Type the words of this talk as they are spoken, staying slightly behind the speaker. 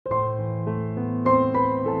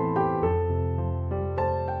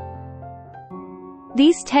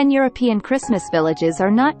These 10 European Christmas villages are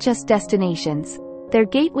not just destinations, they're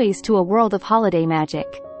gateways to a world of holiday magic.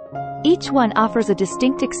 Each one offers a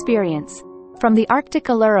distinct experience, from the Arctic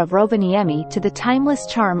allure of Rovaniemi to the timeless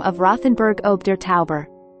charm of Rothenburg ob der Tauber.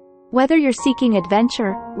 Whether you're seeking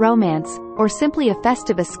adventure, romance, or simply a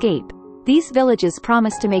festive escape, these villages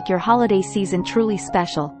promise to make your holiday season truly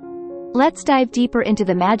special. Let's dive deeper into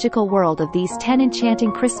the magical world of these 10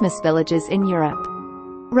 enchanting Christmas villages in Europe.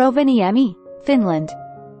 Rovaniemi, Finland.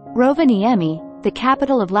 Rovaniemi, the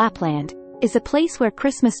capital of Lapland, is a place where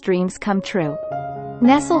Christmas dreams come true.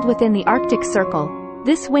 Nestled within the Arctic Circle,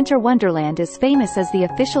 this winter wonderland is famous as the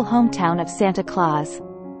official hometown of Santa Claus.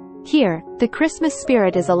 Here, the Christmas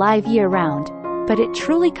spirit is alive year-round, but it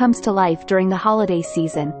truly comes to life during the holiday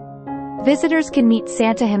season. Visitors can meet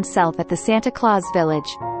Santa himself at the Santa Claus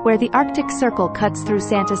Village, where the Arctic Circle cuts through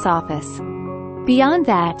Santa's office. Beyond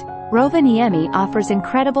that, Rovaniemi offers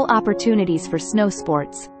incredible opportunities for snow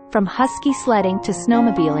sports, from husky sledding to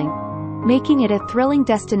snowmobiling, making it a thrilling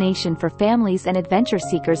destination for families and adventure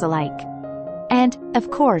seekers alike. And, of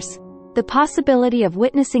course, the possibility of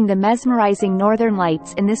witnessing the mesmerizing northern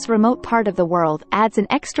lights in this remote part of the world adds an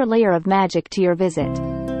extra layer of magic to your visit.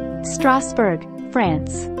 Strasbourg,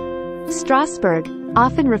 France. Strasbourg,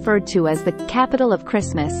 often referred to as the capital of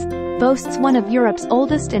Christmas, boasts one of Europe's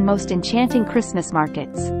oldest and most enchanting Christmas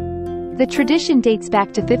markets. The tradition dates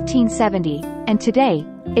back to 1570, and today,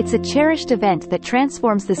 it's a cherished event that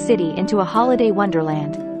transforms the city into a holiday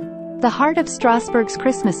wonderland. The heart of Strasbourg's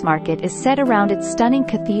Christmas market is set around its stunning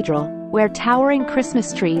cathedral, where towering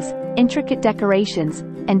Christmas trees, intricate decorations,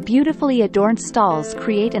 and beautifully adorned stalls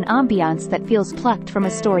create an ambiance that feels plucked from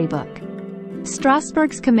a storybook.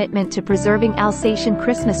 Strasbourg's commitment to preserving Alsatian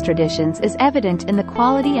Christmas traditions is evident in the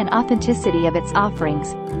quality and authenticity of its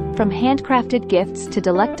offerings, from handcrafted gifts to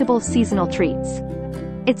delectable seasonal treats.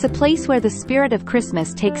 It's a place where the spirit of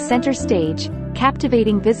Christmas takes center stage,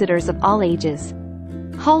 captivating visitors of all ages.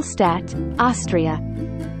 Hallstatt, Austria.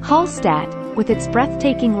 Hallstatt, with its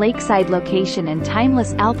breathtaking lakeside location and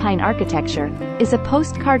timeless alpine architecture, is a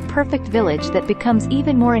postcard-perfect village that becomes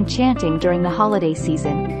even more enchanting during the holiday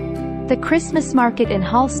season. The Christmas market in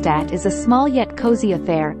Hallstatt is a small yet cozy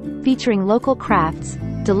affair, featuring local crafts,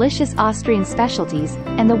 delicious Austrian specialties,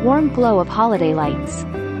 and the warm glow of holiday lights.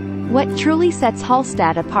 What truly sets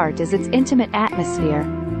Hallstatt apart is its intimate atmosphere.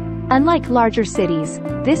 Unlike larger cities,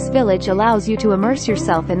 this village allows you to immerse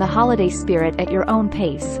yourself in the holiday spirit at your own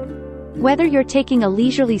pace. Whether you're taking a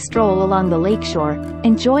leisurely stroll along the lakeshore,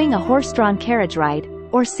 enjoying a horse-drawn carriage ride,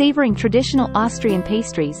 or savoring traditional Austrian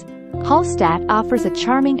pastries, Hallstatt offers a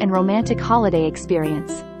charming and romantic holiday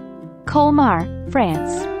experience. Colmar,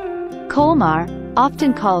 France. Colmar,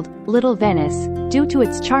 often called Little Venice, due to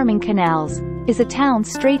its charming canals, is a town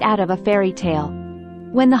straight out of a fairy tale.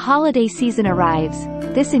 When the holiday season arrives,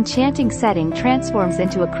 this enchanting setting transforms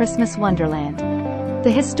into a Christmas wonderland.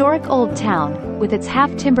 The historic old town, with its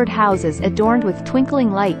half-timbered houses adorned with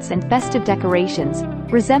twinkling lights and festive decorations,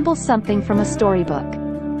 resembles something from a storybook.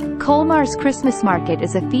 Colmar's Christmas market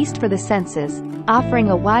is a feast for the senses, offering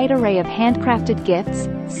a wide array of handcrafted gifts,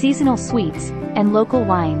 seasonal sweets, and local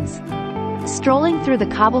wines. Strolling through the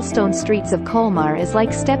cobblestone streets of Colmar is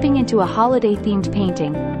like stepping into a holiday-themed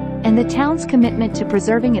painting, and the town's commitment to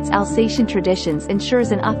preserving its Alsatian traditions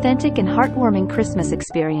ensures an authentic and heartwarming Christmas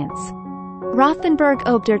experience. Rothenburg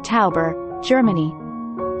ob der Tauber, Germany.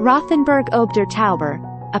 Rothenburg ob der Tauber,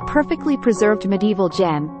 a perfectly preserved medieval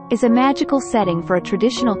gem, is a magical setting for a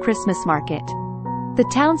traditional Christmas market. The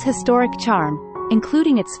town's historic charm,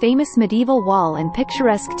 including its famous medieval wall and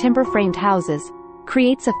picturesque timber-framed houses,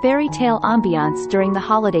 creates a fairy tale ambiance during the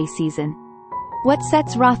holiday season. What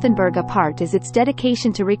sets Rothenburg apart is its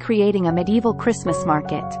dedication to recreating a medieval Christmas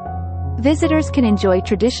market. Visitors can enjoy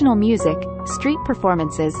traditional music, street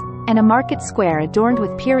performances, and a market square adorned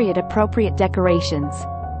with period-appropriate decorations.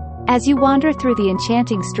 As you wander through the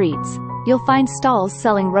enchanting streets, you'll find stalls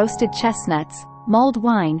selling roasted chestnuts, mulled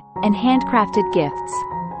wine, and handcrafted gifts.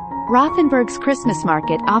 Rothenburg's Christmas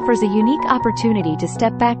market offers a unique opportunity to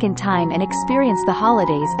step back in time and experience the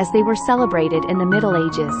holidays as they were celebrated in the Middle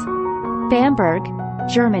Ages. Bamberg,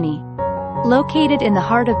 Germany. Located in the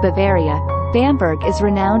heart of Bavaria, Bamberg is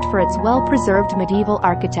renowned for its well-preserved medieval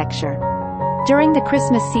architecture. During the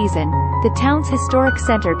Christmas season, the town's historic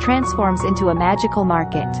center transforms into a magical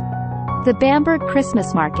market. The Bamberg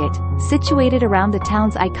Christmas Market, situated around the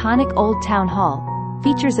town's iconic Old Town Hall,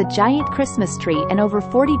 features a giant Christmas tree and over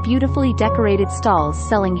 40 beautifully decorated stalls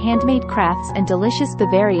selling handmade crafts and delicious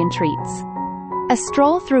Bavarian treats. A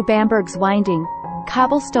stroll through Bamberg's winding,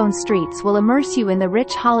 cobblestone streets will immerse you in the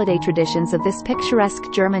rich holiday traditions of this picturesque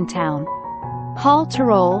German town. Hall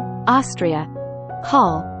Tirol, Austria.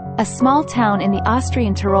 Hall, a small town in the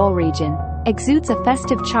Austrian Tyrol region, exudes a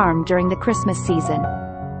festive charm during the Christmas season.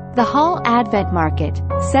 The Hall Advent Market,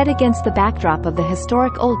 set against the backdrop of the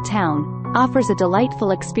historic old town, offers a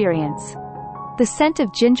delightful experience. The scent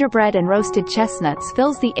of gingerbread and roasted chestnuts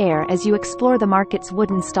fills the air as you explore the market's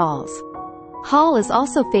wooden stalls. Hall is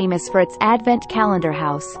also famous for its Advent calendar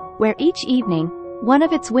house, where each evening, one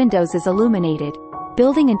of its windows is illuminated,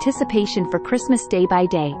 building anticipation for Christmas day by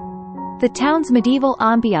day. The town's medieval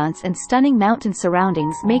ambiance and stunning mountain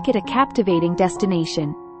surroundings make it a captivating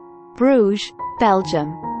destination. Bruges,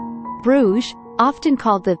 Belgium. Bruges, often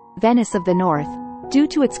called the Venice of the North, due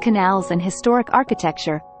to its canals and historic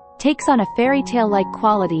architecture, takes on a fairy tale-like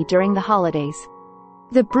quality during the holidays.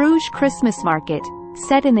 The Bruges Christmas Market,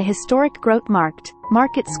 set in the historic Grote Markt,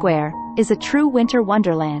 Market Square, is a true winter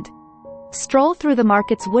wonderland. Stroll through the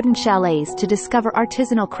market's wooden chalets to discover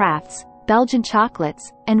artisanal crafts, Belgian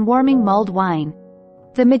chocolates, and warming mulled wine.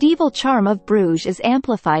 The medieval charm of Bruges is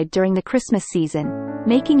amplified during the Christmas season,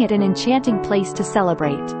 making it an enchanting place to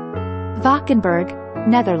celebrate. Valkenburg,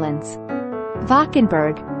 Netherlands.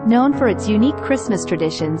 Valkenburg, known for its unique Christmas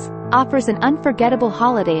traditions, offers an unforgettable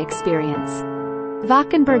holiday experience.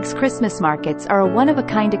 Valkenburg's Christmas markets are a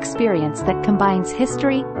one-of-a-kind experience that combines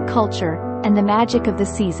history, culture, and the magic of the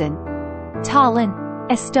season. Tallinn,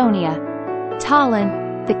 Estonia.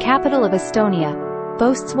 Tallinn, the capital of Estonia,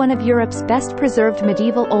 boasts one of Europe's best-preserved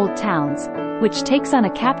medieval old towns, which takes on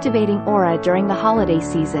a captivating aura during the holiday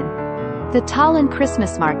season. The Tallinn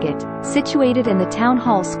Christmas Market, situated in the town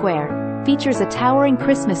hall square, features a towering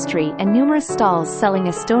Christmas tree and numerous stalls selling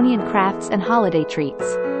Estonian crafts and holiday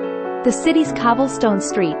treats. The city's cobblestone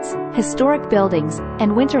streets, historic buildings,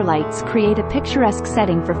 and winter lights create a picturesque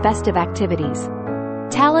setting for festive activities.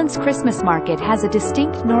 Tallinn's Christmas market has a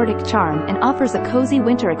distinct Nordic charm and offers a cozy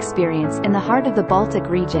winter experience in the heart of the Baltic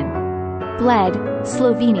region. Bled,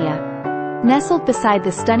 Slovenia. Nestled beside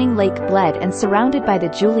the stunning Lake Bled and surrounded by the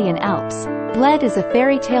Julian Alps, Bled is a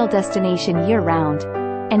fairy tale destination year-round,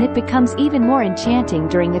 and it becomes even more enchanting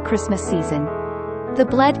during the Christmas season. The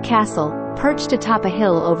Bled Castle, perched atop a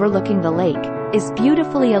hill overlooking the lake, is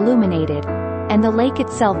beautifully illuminated, and the lake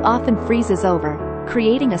itself often freezes over,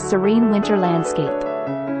 creating a serene winter landscape.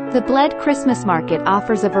 The Bled Christmas Market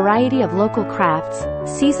offers a variety of local crafts,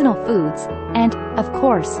 seasonal foods, and, of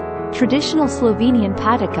course, traditional Slovenian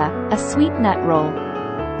patika, a sweet nut roll.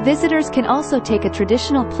 Visitors can also take a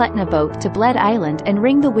traditional Pletna boat to Bled Island and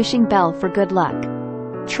ring the wishing bell for good luck.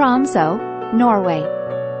 Tromsø, Norway.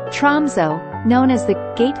 Tromsø, known as the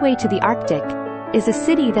gateway to the Arctic, is a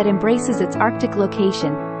city that embraces its Arctic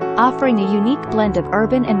location, offering a unique blend of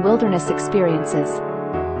urban and wilderness experiences.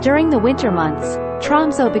 During the winter months,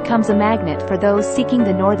 Tromsø becomes a magnet for those seeking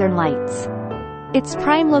the northern lights. Its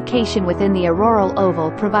prime location within the auroral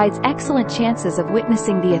oval provides excellent chances of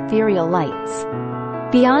witnessing the ethereal lights.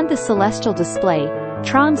 Beyond the celestial display,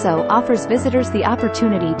 Tromsø offers visitors the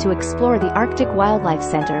opportunity to explore the Arctic Wildlife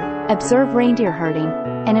Center, observe reindeer herding,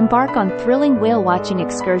 and embark on thrilling whale-watching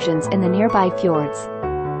excursions in the nearby fjords.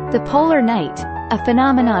 The polar night, a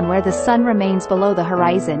phenomenon where the sun remains below the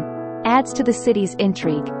horizon, adds to the city's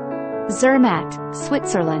intrigue. Zermatt,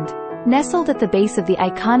 Switzerland. Nestled at the base of the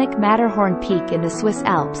iconic Matterhorn Peak in the Swiss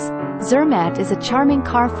Alps, Zermatt is a charming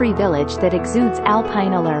car-free village that exudes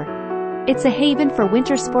alpine allure. It's a haven for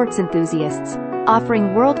winter sports enthusiasts,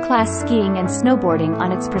 offering world-class skiing and snowboarding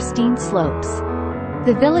on its pristine slopes.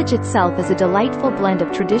 The village itself is a delightful blend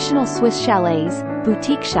of traditional Swiss chalets,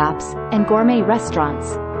 boutique shops, and gourmet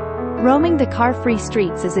restaurants. Roaming the car-free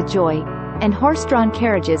streets is a joy, and horse-drawn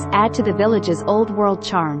carriages add to the village's old-world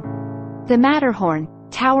charm. The Matterhorn,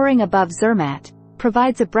 towering above Zermatt,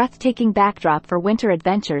 provides a breathtaking backdrop for winter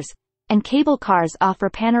adventures, and cable cars offer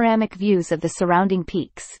panoramic views of the surrounding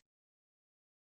peaks.